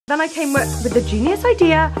Then I came with the genius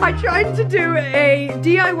idea. I tried to do a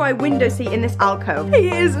DIY window seat in this alcove. He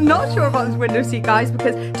is not sure about this window seat, guys,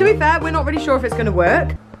 because to be fair, we're not really sure if it's gonna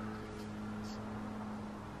work.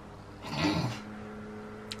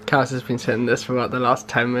 Carys has been sitting this for about the last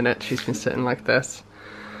 10 minutes. She's been sitting like this.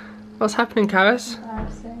 What's happening, Carys?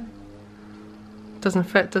 Embarrassing. Doesn't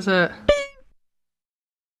fit, does it?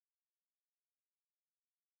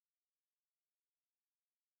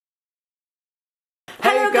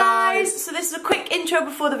 Hello guys! So this is a quick intro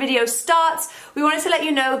before the video starts. We wanted to let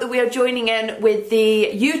you know that we are joining in with the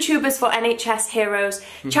YouTubers for NHS Heroes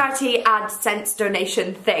charity AdSense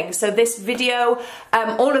donation thing. So this video,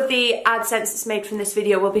 all of the AdSense that's made from this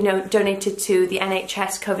video will be donated to the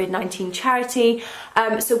NHS COVID-19 charity.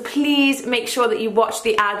 So please make sure that you watch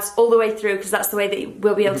the ads all the way through, because that's the way that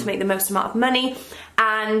we'll be able to make the most amount of money.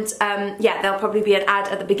 And yeah, there'll probably be an ad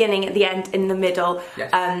at the beginning, at the end, in the middle, yes.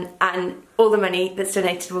 And all the money that's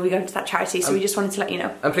donated will be going to that charity, so we just wanted to let you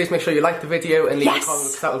know. And please make sure you like the video and leave a comment,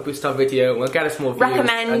 because that will boost our video and we'll get us more views.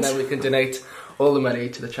 Recommend. And then we can donate all the money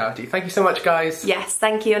to the charity. Thank you so much, guys. Yes,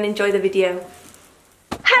 thank you, and enjoy the video.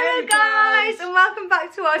 Hello guys, and welcome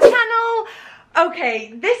back to our channel.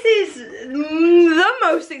 Okay, this is the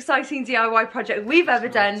most exciting DIY project we've ever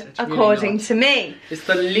done, according to me. It's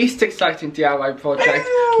the least exciting DIY project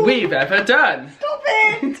we've ever done. Stop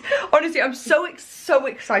it! Honestly, I'm so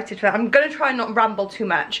excited for that. I'm gonna try and not ramble too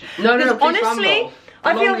much. No, please honestly, ramble.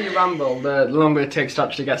 The longer you ramble, the longer it takes to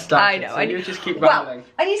actually get started. I know. So you just keep rambling. Well,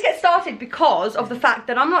 I need to get started because of the fact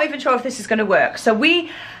that I'm not even sure if this is going to work. So we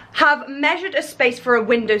have measured a space for a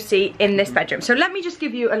window seat in this bedroom. So let me just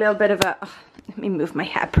give you a little bit of a... let me move my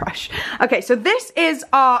hairbrush. Okay, so this is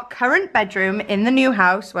our current bedroom in the new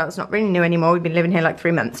house. Well, it's not really new anymore. We've been living here like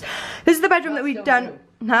 3 months. This is the bedroom that we've done...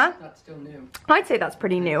 Huh? That's still new. I'd say that's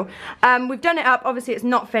pretty new. We've done it up. Obviously, it's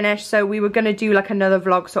not finished, so we were going to do like another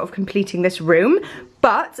vlog sort of completing this room.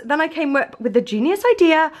 But then I came with the genius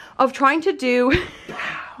idea of trying to do...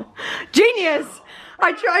 Genius!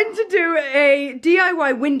 I tried to do a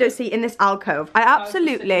DIY window seat in this alcove. I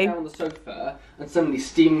absolutely... I was sitting down on the sofa and suddenly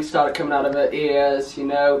steam started coming out of her ears, you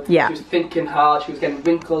know. Yeah. She was thinking hard, she was getting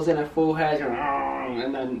wrinkles in her forehead,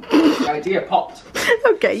 and then the idea popped.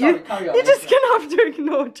 Okay, you're just gonna have to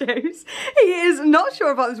ignore James. He is not sure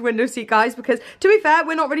about this window seat, guys, because to be fair,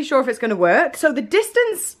 we're not really sure if it's gonna work. So the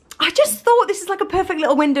distance... I just thought this is like a perfect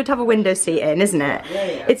little window to have a window seat in, isn't it? Yeah,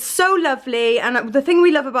 yeah. It's so lovely, and the thing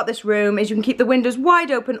we love about this room is you can keep the windows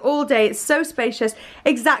wide open all day. It's so spacious,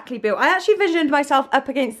 exactly built. I actually envisioned myself up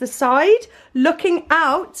against the side, looking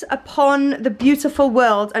out upon the beautiful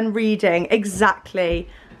world and reading. Exactly.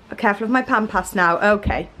 Careful of my pampas now.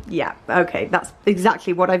 Okay, yeah, okay, that's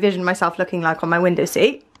exactly what I envisioned myself looking like on my window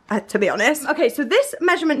seat. To be honest. Okay, so this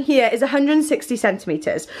measurement here is 160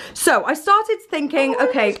 centimeters. So I started thinking,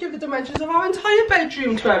 okay. Let's give the dimensions of our entire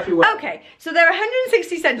bedroom to everyone. Okay, so they're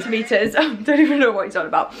 160 centimeters. I don't even know what he's on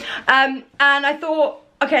about. And I thought,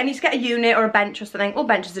 okay, I need to get a unit or a bench or something. All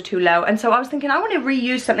benches are too low. And so I was thinking, I want to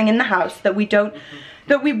reuse something in the house that we don't,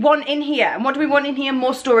 that we want in here. And what do we want in here?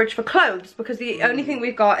 More storage for clothes, because the only thing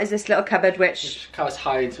we've got is this little cupboard, which Carys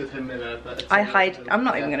hides with her mirror. But I hide. I'm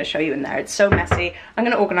not even going to show you in there. It's so messy. I'm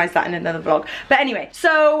going to organise that in another vlog. But anyway,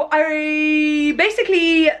 so I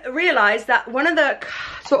basically realised that one of the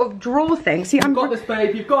sort of drawer things. See, you've got this,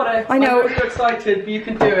 babe. You've got it. I know. I'm really excited, but you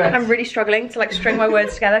can do it. I'm really struggling to like string my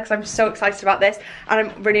words together because I'm so excited about this, and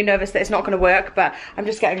I'm really nervous that it's not going to work. But I'm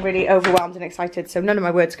just getting really overwhelmed and excited, so none of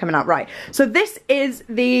my words are coming out right. So this is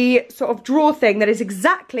the sort of drawer thing that is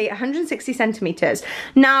exactly 160 centimeters.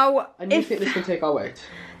 Now, and you think this can take our weight?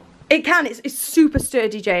 It can. It's super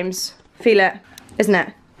sturdy, James. Feel it, isn't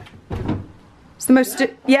it? It's the most,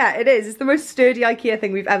 yeah, it is. It's the most sturdy IKEA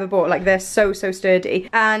thing we've ever bought. Like, they're so sturdy.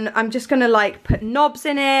 And I'm just gonna like put knobs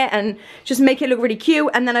in it and just make it look really cute.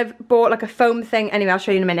 And then I've bought like a foam thing. Anyway, I'll show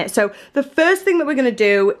you in a minute. So the first thing that we're gonna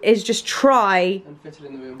do is just try and fit it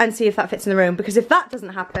in the room and see if that fits in the room. Because if that doesn't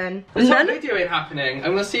happen, this whole video ain't happening.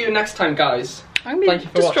 And we'll see you next time, guys. Thank you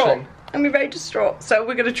for watching. I'm very distraught. So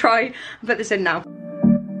we're gonna try and put this in now.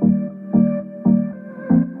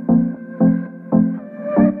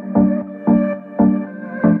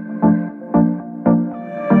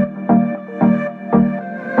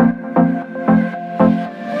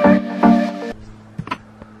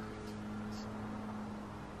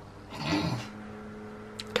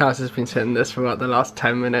 Carys has been sitting this for about the last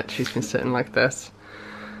 10 minutes. She's been sitting like this.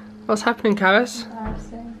 What's happening, Carys?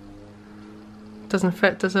 Embarrassing. Doesn't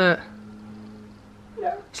fit, does it?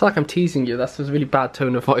 No. It's like I'm teasing you. That's a really bad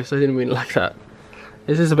tone of voice. I didn't mean it like that.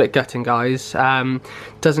 This is a bit gutting, guys.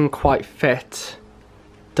 Doesn't quite fit.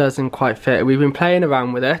 Doesn't quite fit. We've been playing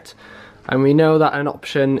around with it. And we know that an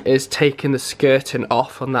option is taking the skirting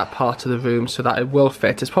off on that part of the room so that it will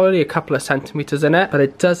fit. There's probably a couple of centimetres in it, but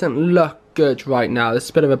it doesn't look good right now. This is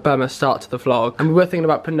a bit of a bummer start to the vlog. And we were thinking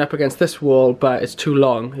about putting it up against this wall, but it's too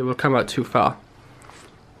long. It will come out too far.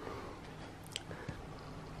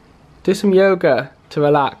 Do some yoga to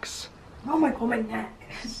relax. Oh my god, my neck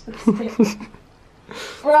is so stiff.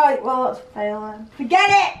 Right, well that's a fail then. Forget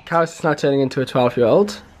it! Carys is now turning into a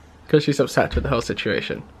 12-year-old because she's upset with the whole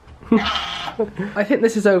situation. I think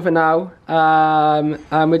this is over now.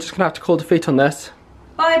 And we're just gonna have to call defeat on this.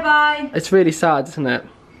 Bye bye. It's really sad, isn't it?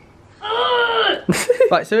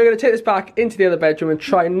 Right, so we're going to take this back into the other bedroom and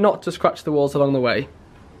try not to scratch the walls along the way.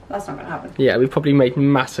 That's not going to happen. Yeah, we've probably made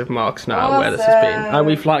massive marks now where this has been. And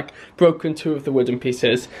we've like broken 2 of the wooden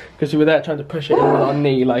pieces because we were there trying to push it in with our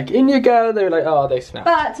knee, like, in you go. They were like, oh, they snapped.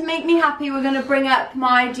 But to make me happy, we're going to bring up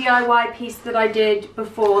my DIY piece that I did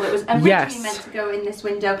before that was originally meant to go in this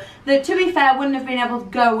window. That, to be fair, wouldn't have been able to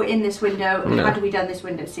go in this window had we done this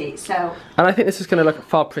window seat, so... And I think this is going to look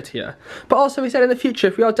far prettier. But also, we said in the future,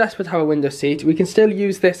 if we are desperate to have a window seat, we can still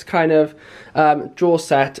use this kind of drawer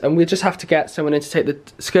set, and we just have to get someone in to take the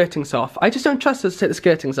skirtings off. I just don't trust us to take the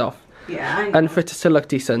skirtings off. Yeah, I know. And for it to still look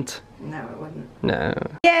decent. No, it wouldn't. No.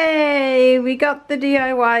 Yay! We got the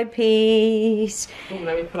DIY piece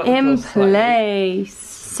in place.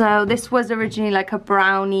 So this was originally like a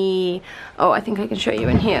brownie. Oh, I think I can show you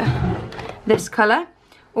in here. This colour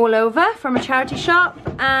all over from a charity shop,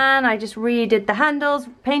 and I just redid the handles,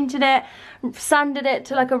 painted it, sanded it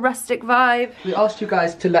to like a rustic vibe. We asked you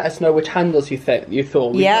guys to let us know which handles you thought.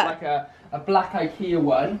 We got like a black IKEA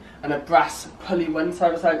one and a brass pulley one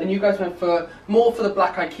side by side, and you guys went for more for the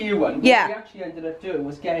black IKEA one. What we actually ended up doing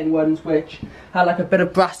was getting ones which had like a bit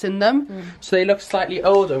of brass in them, so they look slightly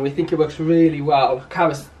older, and we think it works really well.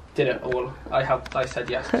 Carys did it all. I said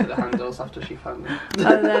yes to the handles after she found them.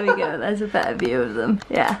 Oh, there we go. There's a better view of them.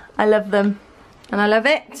 Yeah, I love them, and I love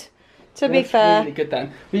it. To be fair, really good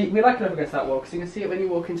then. We like it up against that wall because you can see it when you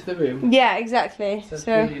walk into the room. Yeah, exactly. So it's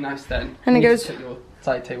really nice then. And it goes. Put your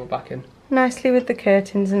side table back in. Nicely with the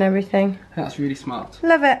curtains and everything. That's really smart.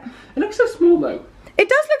 Love it. It looks so small though. It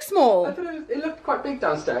does look small. I thought it looked quite big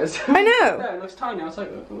downstairs. I know. Yeah, it looks tiny. I was like,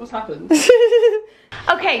 what's happened?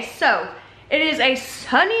 Okay, so it is a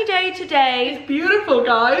sunny day today. It's beautiful,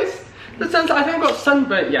 guys. The sun's. I think I got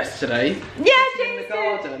sunburnt yesterday. Yeah, in the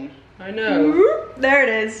garden. I know. There it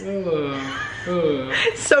is. Ooh.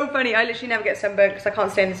 So funny. I literally never get sunburned because I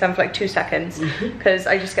can't stay in the sun for like 2 seconds because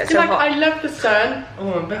I just get so hot. I love the sun.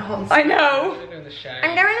 Oh, I'm a bit hot. I know. I'm going in the shade.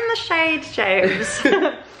 I'm going in the shade, James.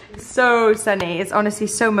 So sunny. It's honestly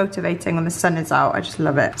so motivating when the sun is out. I just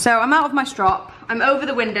love it. So I'm out of my strop. I'm over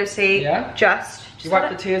the window seat. Yeah. Just You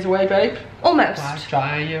wipe the tears away, babe? Almost.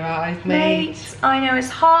 Dry your eyes, mate. I know it's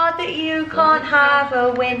hard that you can't have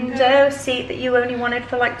a window seat that you only wanted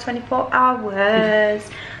for like 24 hours.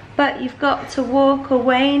 But you've got to walk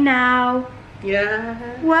away now. Yeah.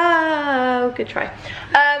 Whoa, good try.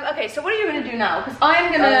 Okay, so what are you going to do now? Because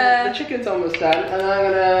I'm going to... the chicken's almost done, and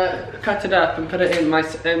I'm going to cut it up and put it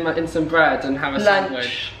in some bread and have a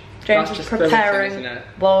sandwich. James is preparing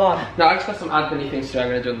lunch. No, I just got some admin things to do. I'm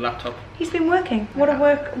going to do on the laptop. He's been working. What a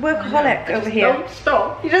workaholic over here. Don't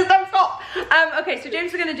stop. You just don't stop. Okay, so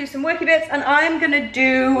James is going to do some worky bits, and I'm going to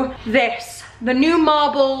do this. The new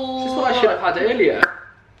marble... This is what I should have had earlier.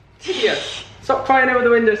 Idiot. Stop crying over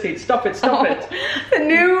the window seat. Stop it, stop it. The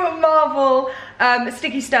new marble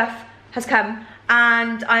sticky stuff has come,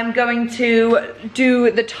 and I'm going to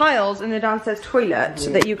do the tiles in the downstairs toilet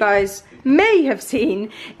that you guys may have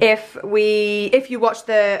seen if you watched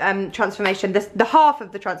the transformation, the half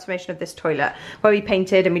of the transformation of this toilet where we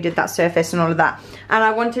painted and we did that surface and all of that. And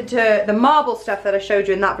I wanted to, the marble stuff that I showed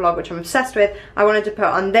you in that vlog, which I'm obsessed with, I wanted to put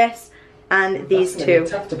on this and these two.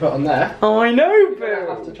 It's tough to put on there. I know, boo.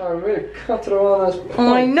 I have to try and really cut it around those points.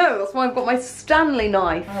 I know, that's why I've got my Stanley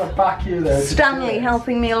knife. I'll back you there. Stanley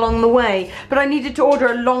helping me along the way. But I needed to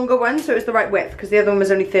order a longer one so it was the right width, because the other one was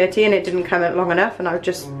only 30 and it didn't come out long enough, and I was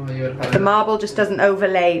just, the marble just doesn't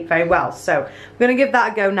overlay very well. So I'm gonna give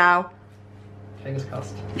that a go now. Fingers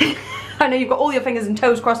crossed. I know you've got all your fingers and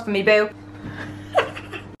toes crossed for me, boo.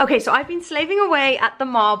 Okay, so I've been slaving away at the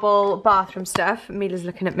marble bathroom stuff. Mila's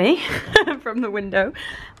looking at me from the window.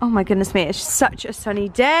 Oh my goodness me, it's such a sunny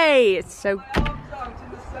day. It's so...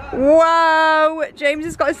 Whoa! James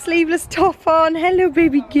has got a sleeveless top on. Hello,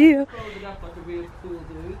 baby girl.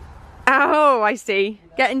 Oh, I see.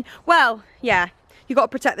 Well, yeah. You've got to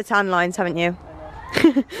protect the tan lines, haven't you?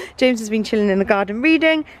 James has been chilling in the garden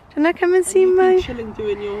reading. Can I come and see my... chilling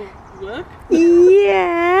doing your work?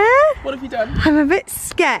 Yeah. What have you done? I'm a bit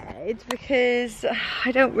scared because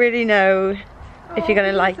I don't really know. if you're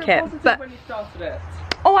gonna like it. But when you started it.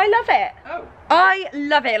 oh, I love it. Oh. I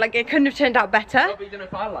love it. Like, it couldn't have turned out better. Well, but you don't know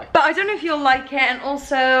if I like it. But I don't know if you'll like it, and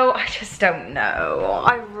also I just don't know.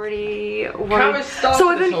 I really want. Carys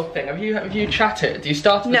started this whole thing. Have you chatted? You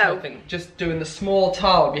started this whole thing just doing the small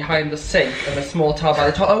towel behind the sink and the small towel by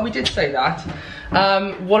the top. Oh, we did say that.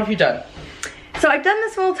 What have you done? So I've done the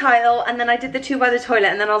small tile, and then I did the 2 by the toilet,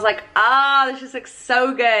 and then I was like, ah, this just looks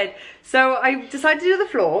so good. So I decided to do the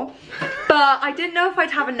floor, but I didn't know if I'd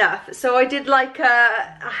have enough. So I did like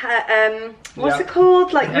what's it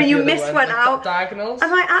called? Like when you miss one out. Diagonals.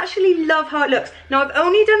 And I actually love how it looks. Now I've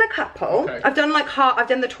only done a couple. Okay. I've done like I've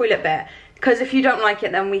done the toilet bit. Because if you don't like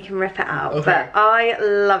it, then we can rip it out. Okay. But I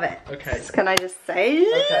love it. Okay. Can I just say?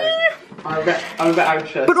 Okay. I'm a bit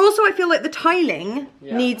anxious. But also I feel like the tiling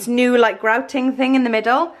needs new like grouting thing in the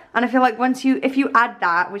middle. And I feel like if you add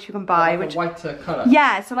that, which you can buy, like a whiter colour.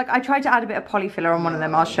 Yeah, so like I tried to add a bit of polyfiller on one of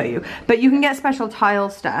them, I'll show you. But you can get special tile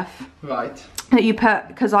stuff. Right. That you put,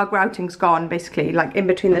 because our grouting's gone basically, like in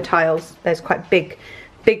between the tiles, there's quite big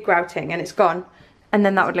grouting and it's gone. And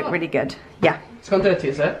then that would look really good. Yeah. It's gone dirty,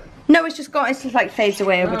 is it? No, it's just like fades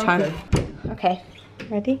away over time. Okay,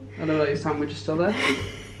 ready? I don't know if your sandwich is still there.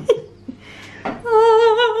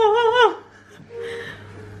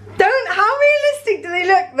 How realistic do they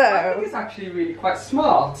look though? I think it's actually really quite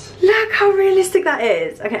smart. Look how realistic that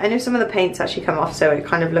is. Okay, I know some of the paint's actually come off, so it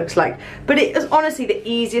kind of looks like, but it is honestly the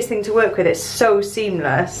easiest thing to work with. It's so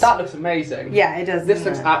seamless. That looks amazing. Yeah, it does. This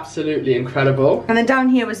looks absolutely incredible. And then down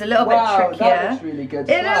here was a little bit trickier. That looks really good.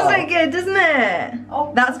 It does look good, doesn't it?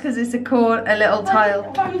 Oh, that's because it's a little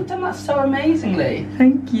tile. Oh, you've done that so amazingly.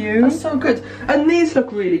 Thank you. That's so good. And these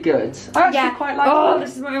look really good. I actually quite like them. Oh,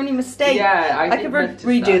 this is my only mistake. Yeah, I could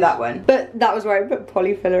redo that one. But that was where I put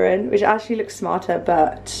polyfiller in, which actually looks smarter,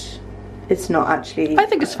 but it's not actually. I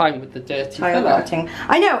think it's fine with the dirty tile grouting.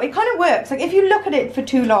 I know, it kind of works. Like if you look at it for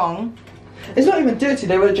too long. It's not even dirty,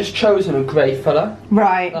 they would have just chosen a grey filler.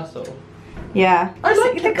 Right. That's all. Yeah. I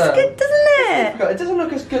like it. It looks good, doesn't it? It doesn't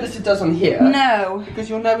look as good as it does on here. No. Because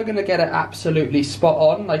you're never going to get it absolutely spot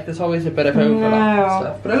on. Like there's always a bit of overlap and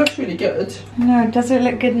stuff. But it looks really good. No, does it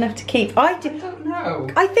look good enough to keep? I don't know.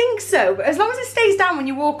 I think so, but as long as it stays down when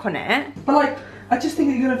you walk on it. But like, I just think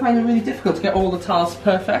you're going to find it really difficult to get all the tiles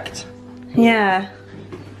perfect. Yeah.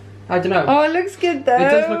 I don't know. Oh, it looks good though.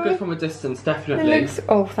 It does look good from a distance, definitely. It looks.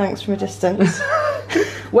 Oh, thanks from a distance.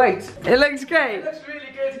 Wait. It looks great. It looks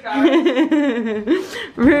really good, Carys.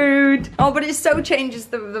 Rude. Oh, but it so changes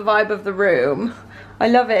the vibe of the room. I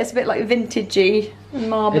love it. It's a bit like vintagey and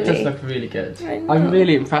marbly. It does look really good. I'm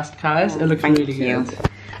really impressed, Carys. It looks really good.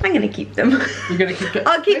 I'm gonna keep them. You're gonna keep it?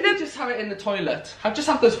 I'll keep them. Just have it in the toilet. I'll just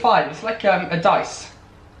have those 5. It's like a dice.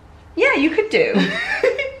 Yeah, you could do.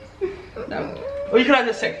 No. Or you could have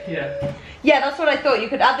the 6th here. Yeah, that's what I thought. You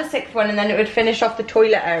could add the 6th one and then it would finish off the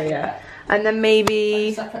toilet area. And then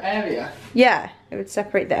maybe... Like a separate area? Yeah, it would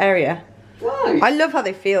separate the area. Nice. I love how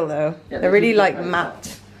they feel though. Yeah, they're really like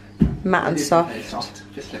matte and soft.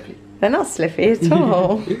 Just slippy. They're not slippy at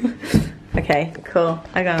all. Okay, cool.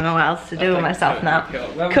 I don't know what else to do with myself now.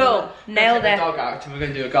 Cool. Nailed it. Dog out and we're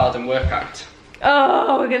going to do a garden workout.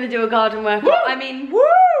 Oh, we're going to do a garden workout. Woo! I mean, woo!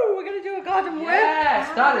 We're going to do a garden workout.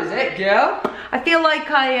 Yes, that is it, girl. I feel like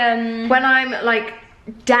when I'm like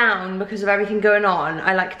down because of everything going on,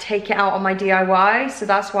 I like take it out on my DIY, so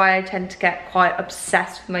that's why I tend to get quite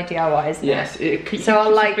obsessed with my DIYs. Yes, it keeps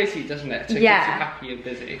you busy, doesn't it? So it keeps you happy and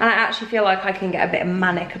busy. And I actually feel like I can get a bit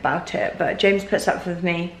manic about it, but James puts up with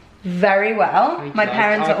me very well. My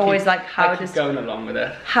parents are always like, how does going along with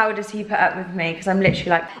it? How does he put up with me? Because I'm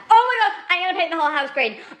literally like, oh my god, I'm gonna paint the whole house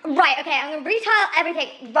green. Right, okay, I'm gonna retile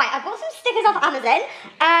everything. Right, I've got some stickers off Amazon.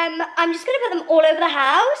 I'm just gonna put them all over the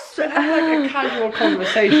house. So have like a casual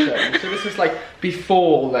conversation. So this is like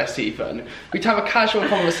before this even. We'd have a casual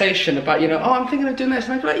conversation about, you know, oh, I'm thinking of doing this,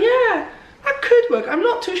 and I'd be like, yeah, that could work. I'm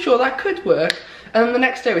not too sure, that could work. And then the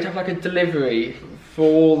next day we'd have like a delivery for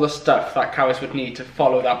all the stuff that Carys would need to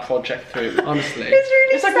follow that project through, honestly.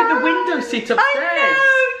 It's like with the window seat upstairs.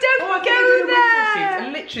 I know, don't go there.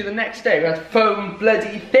 And literally the next day we had foam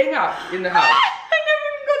bloody thing up in the house. I never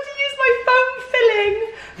even got to use my foam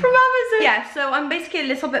filling from Amazon. Yeah, so I'm basically a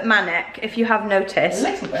little bit manic, if you have noticed.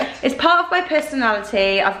 A little bit. It's part of my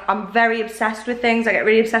personality. I'm very obsessed with things. I get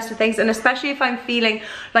really obsessed with things, and especially if I'm feeling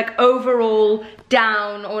like overall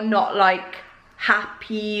down or not like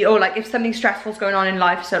happy, or like if something stressful is going on in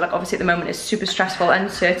life. So like obviously at the moment it's super stressful,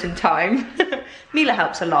 uncertain time. Mila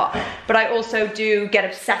helps a lot, but I also do get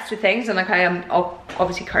obsessed with things, and like I am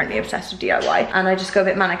obviously currently obsessed with DIY, and I just go a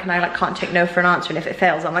bit manic, and I like can't take no for an answer, and if it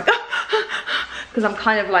fails I'm like because I'm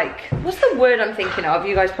kind of like, what's the word I'm thinking of?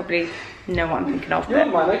 You guys probably know what I'm thinking of. You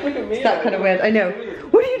don't mind, like, look at me. It's that kind of weird, I know.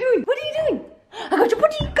 What are you doing? What are you doing? I got your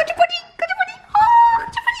body, got your body, got your body. Oh,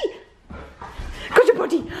 got your body. Got your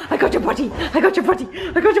body, I got your body, I got your body,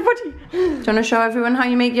 I got your body. Do you want to show everyone how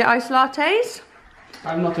you make your iced lattes?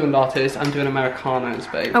 I'm not doing lattes, I'm doing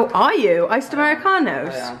Americanos, babe. Oh, are you? Iced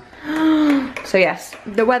Americanos? I am. So yes,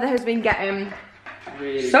 the weather has been getting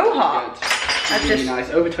Really so hot. Good. Really nice.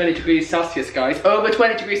 Over 20 degrees Celsius, guys. Over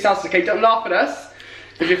 20 degrees Celsius. Okay, don't laugh at us.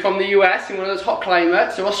 If you're from the US in one of those hot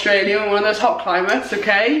climates, or Australia in one of those hot climates,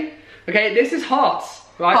 okay? Okay, this is hot.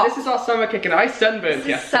 Right, hot. This is our summer kicking. I sunburned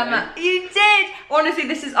yesterday. Summer. You did! Honestly,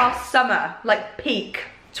 this is our summer, like peak.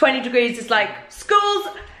 20 degrees is like, schools,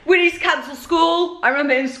 we need to cancel school. I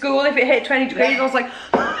remember in school, if it hit 20 degrees, I was like,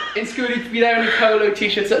 in school, you'd be there in your polo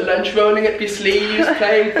t-shirts at lunch, rolling up your sleeves,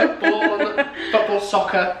 playing football,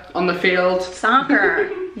 soccer on the field.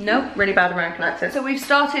 Soccer. Nope, really bad American accent. So we've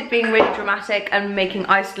started being really dramatic and making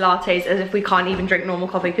iced lattes as if we can't even drink normal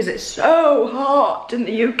coffee because it's so hot in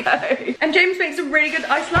the UK. And James makes a really good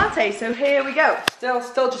iced latte, so here we go.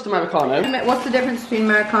 Still just Americano. What's the difference between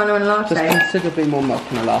Americano and latte? Just considerably more milk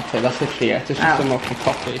in a latte, that's literally it. It's just a milk and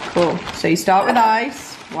coffee. Cool. So you start with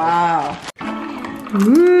ice. Wow.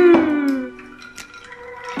 Ooh.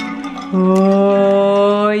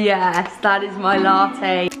 Oh yes, that is my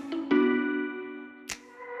latte.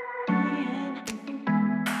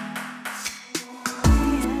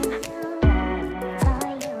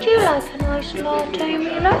 Do you like a nice latte,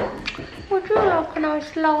 Mila? Would you like a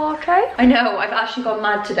nice latte? I know, I've actually gone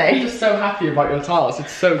mad today. I'm just so happy about your tiles,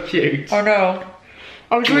 it's so cute. I know.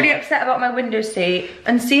 I was really upset about my window seat,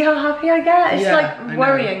 and see how happy I get? It's like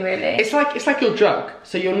worrying, really. It's like you're drunk,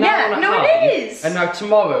 so you're now on a high. It is. And now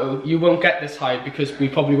tomorrow you won't get this high because we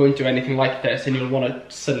probably won't do anything like this, and you'll want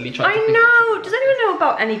to suddenly try. I know. Does anyone know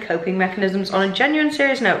about any coping mechanisms on a genuine,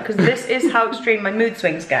 serious note? Because this is how extreme my mood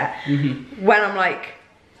swings get. When I'm like,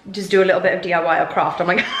 just do a little bit of DIY or craft. I'm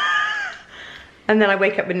like, and then I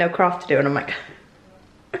wake up with no craft to do, and I'm like,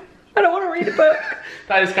 I don't want to read a book.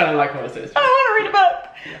 That is kind of like what it is. I don't want to read a book.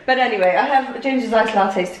 But anyway, I have James's iced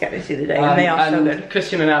lattes to get me through the day, and they are so good.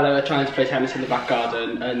 Christian and Ella are trying to play tennis in the back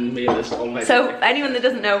garden, and Mila's on my. So anyone that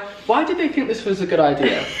doesn't know, why did they think this was a good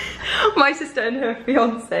idea? My sister and her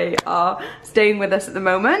fiance are staying with us at the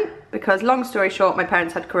moment because, long story short, my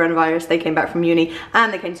parents had coronavirus. They came back from uni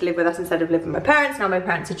and they came to live with us instead of living with my parents. Now my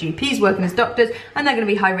parents are GPs working as doctors, and they're going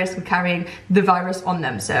to be high risk of carrying the virus on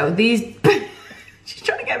them. So these, she's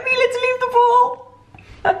trying to get Mila to leave the ball.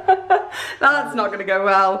 That's not gonna go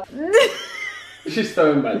well. She's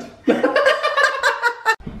throwing mud.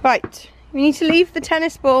 Right, we need to leave the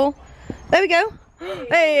tennis ball. There we go.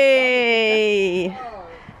 Hey!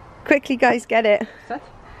 Quickly, guys, get it.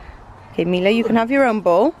 Okay, Mila, you can have your own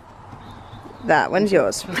ball. That one's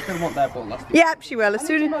yours. She's gonna want their ball last week. Yep, she will. As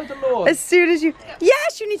soon as you.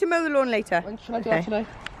 Yes, you need to mow the lawn later. When should I do that today?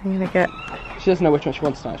 I'm gonna get. She doesn't know which one she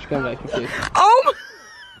wants tonight. She's going very confused. Oh!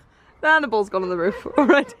 And the ball's gone on the roof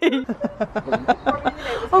already.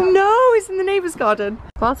 Oh no, it's in the neighbour's garden.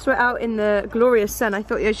 Whilst we're out in the glorious sun, I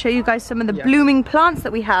thought I'd show you guys some of the blooming plants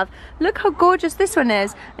that we have. Look how gorgeous this one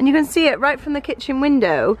is. And you can see it right from the kitchen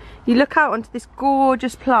window. You look out onto this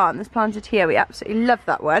gorgeous plant that's planted here. We absolutely love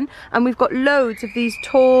that one. And we've got loads of these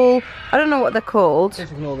tall, I don't know what they're called.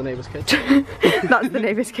 Just ignore the neighbour's kids. That's the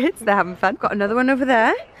neighbour's kids, they're having fun. Got another one over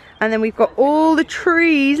there. And then we've got all the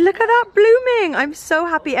trees. Look at that blooming. I'm so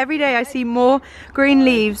happy. Every day I see more green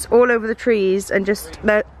leaves all over the trees, and just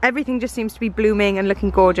everything just seems to be blooming and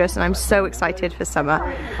looking gorgeous, and I'm so excited for summer.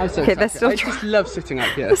 I'm so excited. I just love sitting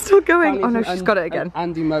out here. They're still going. Oh no, she's got it again.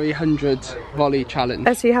 Andy Murray 100 volley challenge.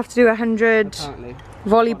 So you have to do 100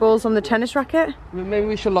 volleyballs on the tennis racket? Maybe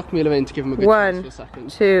we should lock Mila in to give him a good chance for a second. 1,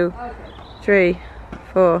 2, 3,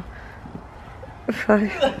 4,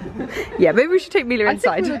 5. Yeah, maybe we should take Mila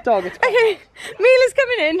inside. Okay, Mila's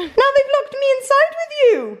coming in. Now they've locked me inside with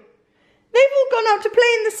you. They've all gone out to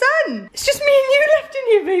play in the sun. It's just me and you left in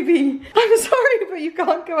here, baby. I'm sorry, but you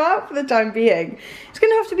can't go out for the time being. It's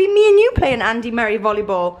gonna have to be me and you playing Andy Murray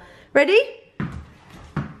volleyball. Ready?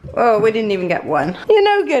 Oh, we didn't even get one. You're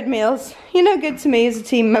no good, Meals. You're no good to me as a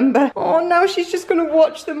team member. Oh, now she's just gonna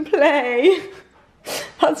watch them play.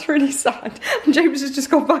 That's really sad. And James has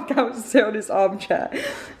just gone back out to sit on his armchair.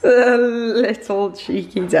 The little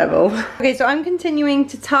cheeky devil. Okay, so I'm continuing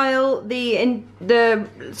to tile the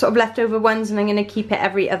sort of leftover ones, and I'm gonna keep it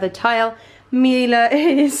every other tile. Mila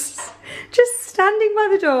is just standing by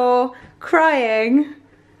the door, crying.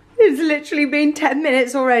 It's literally been 10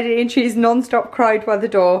 minutes already and she's non-stop cried by the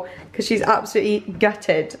door because she's absolutely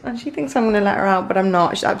gutted. And she thinks I'm going to let her out, but I'm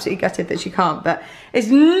not. She's absolutely gutted that she can't. But it's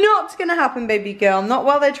not going to happen, baby girl. Not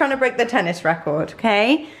while they're trying to break the tennis record,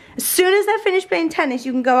 okay? As soon as they're finished playing tennis,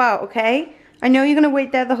 you can go out, okay? I know you're going to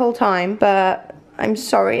wait there the whole time, but I'm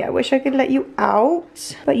sorry. I wish I could let you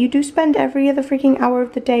out. But you do spend every other freaking hour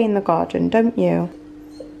of the day in the garden, don't you?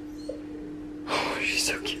 She's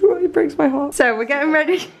so cute, it breaks my heart. So we're getting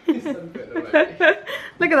ready.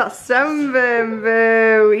 Look at that sunburn,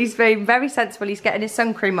 boo. He's being very sensible. He's getting his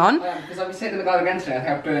sun cream on. Because I've been sitting in the garden again today. I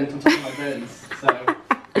think I've burnt on top of my burns. So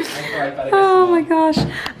oh my gosh.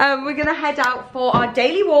 We're gonna head out for our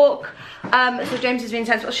daily walk. So James is being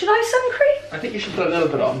sensible. Should I sun cream? I think you should put a little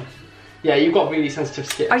bit on. Yeah, you've got really sensitive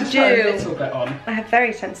skin. I Just do. Put a little bit on. I have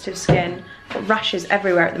very sensitive skin. Got rashes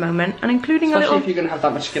everywhere at the moment, and including especially a little. if you're gonna have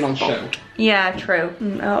that much skin on show. Yeah, true.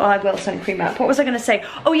 Oh, I will sun cream up. What was I gonna say?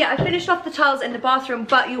 Oh yeah, I finished off the tiles in the bathroom,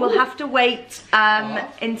 but you will have to wait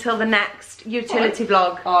until the next utility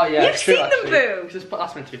vlog. Oh yeah, you've seen them, boo.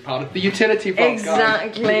 That's meant to be part of the utility vlog.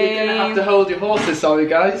 Exactly. Guys. You're gonna have to hold your horses, sorry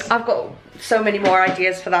guys. I've got so many more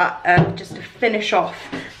ideas for that, just to finish off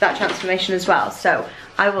that transformation as well. So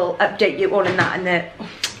I will update you all in that and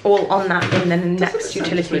all on that in the next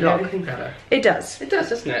utility vlog. It does. It does,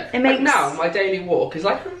 doesn't it? It makes. Like now, my daily walk is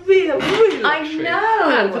like a real luxury. I know.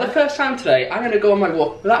 And for the first time today, I'm going to go on my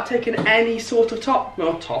walk without taking any sort of top.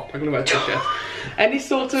 Not top. I'm going to wear a t-shirt. Any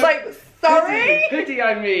sort of. Like, sorry. Hoodie,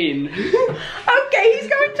 I mean. Okay, he's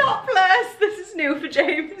going topless. This is new for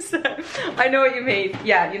James. I know what you mean.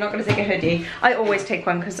 Yeah, you're not going to take a hoodie. I always take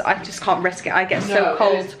one because I just can't risk it. I get so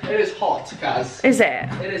cold. It is hot, guys. Is it?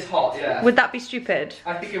 It is hot, yeah. Would that be stupid?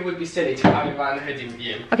 I think it would be silly to have me wearing a hoodie with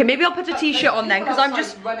you. Okay, maybe I'll put a t-shirt on then because I'm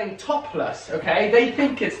just running topless, okay? They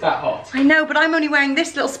think it's that hot. I know, but I'm only wearing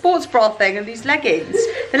this little sports bra thing and these leggings.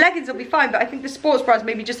 The leggings will be fine, but I think the sports bra is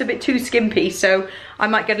maybe just a bit too skimpy, so I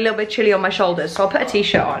might get a little bit chilly on my shoulders, so I'll put a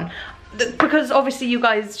t-shirt on. Because obviously you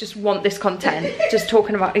guys just want this content, just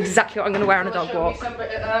talking about exactly what I'm going to wear on a dog walk.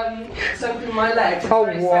 Something in my legs. Oh,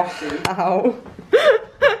 wow.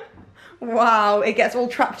 Wow, it gets all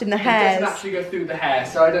trapped in the hair. It doesn't actually go through the hair,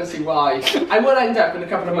 so I don't see why. I will end up in a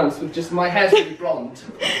couple of months with just my hair's really blonde.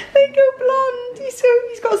 They go blonde.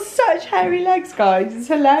 He's got such hairy legs, guys. It's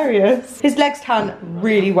hilarious. His legs tan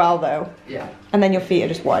really well, though. Yeah. And then your feet are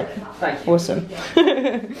just white. Thank you. Awesome.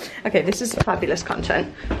 Okay, this is fabulous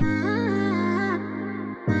content.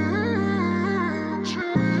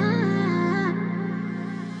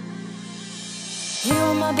 You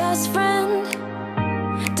were my best friend.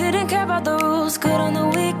 Didn't care about the rules, good on the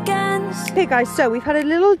weekends. Okay guys, so we've had a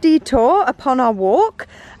little detour upon our walk.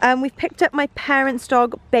 We've picked up my parents'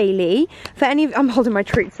 dog, Bailey. For any of, I'm holding my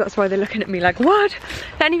treats, that's why they're looking at me like, what?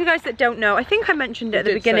 For any of you guys that don't know, I think I mentioned it at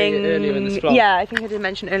the beginning. Earlier in this vlog. Yeah, I think I did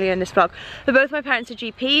mention earlier in this vlog. But both my parents are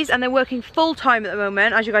GPs and they're working full time at the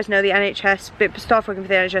moment. As you guys know, the NHS, staff working for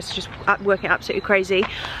the NHS is just working absolutely crazy.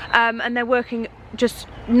 And they're working just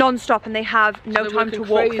non-stop and they have no time to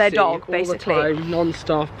walk their dog, basically. All the time,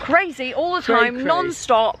 non-stop. Crazy, all the time,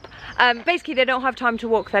 non-stop. Basically they don't have time to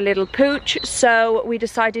walk their little pooch, so we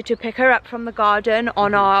decided to pick her up from the garden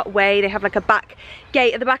on our way. They have like a back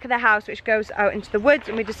gate at the back of their house which goes out into the woods,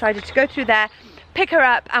 and we decided to go through there, pick her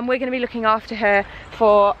up, and we're going to be looking after her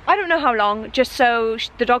for I don't know how long, just so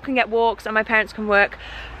the dog can get walks and my parents can work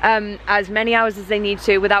as many hours as they need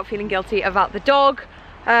to without feeling guilty about the dog.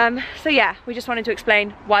 So yeah, we just wanted to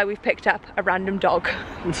explain why we've picked up a random dog.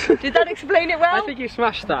 Did that explain it well? I think you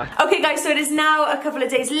smashed that. Okay guys, so it is now a couple of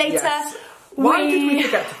days later. Yes. Why did we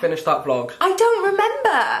forget to finish that vlog? I don't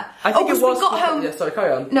remember. I think it was. We got home. Yeah, sorry,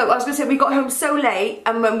 carry on. No, I was going to say we got home so late,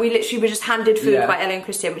 and when we literally were just handed food by Ellie and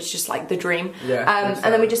Christian, which is just like the dream. Yeah.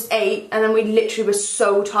 And then we just ate, and then we literally were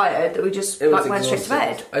so tired that we just like, went straight to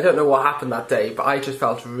bed. I don't know what happened that day, but I just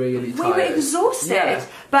felt really tired. We were exhausted. Yeah.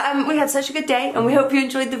 But we had such a good day, and we hope you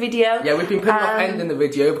enjoyed the video. Yeah, we've been putting off ending the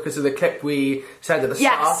video because of the clip we said at the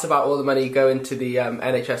start about all the money going to the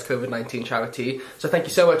NHS COVID-19 charity. So thank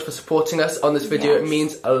you so much for supporting us on this video. It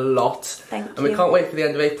means a lot. Thank you. And we can't wait for the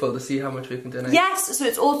end of April to see how much we can donate. Yes, so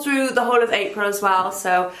it's all through the whole of April as well,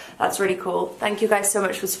 so that's really cool. Thank you guys so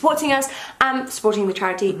much for supporting us and supporting the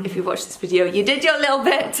charity. If you watched this video, you did your little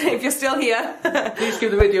bit, if you're still here. Please give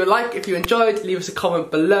the video a like if you enjoyed, leave us a comment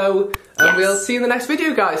below, and we'll see you in the next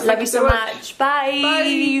video, guys. Love you so much. Bye.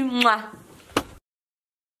 Bye. Mwah.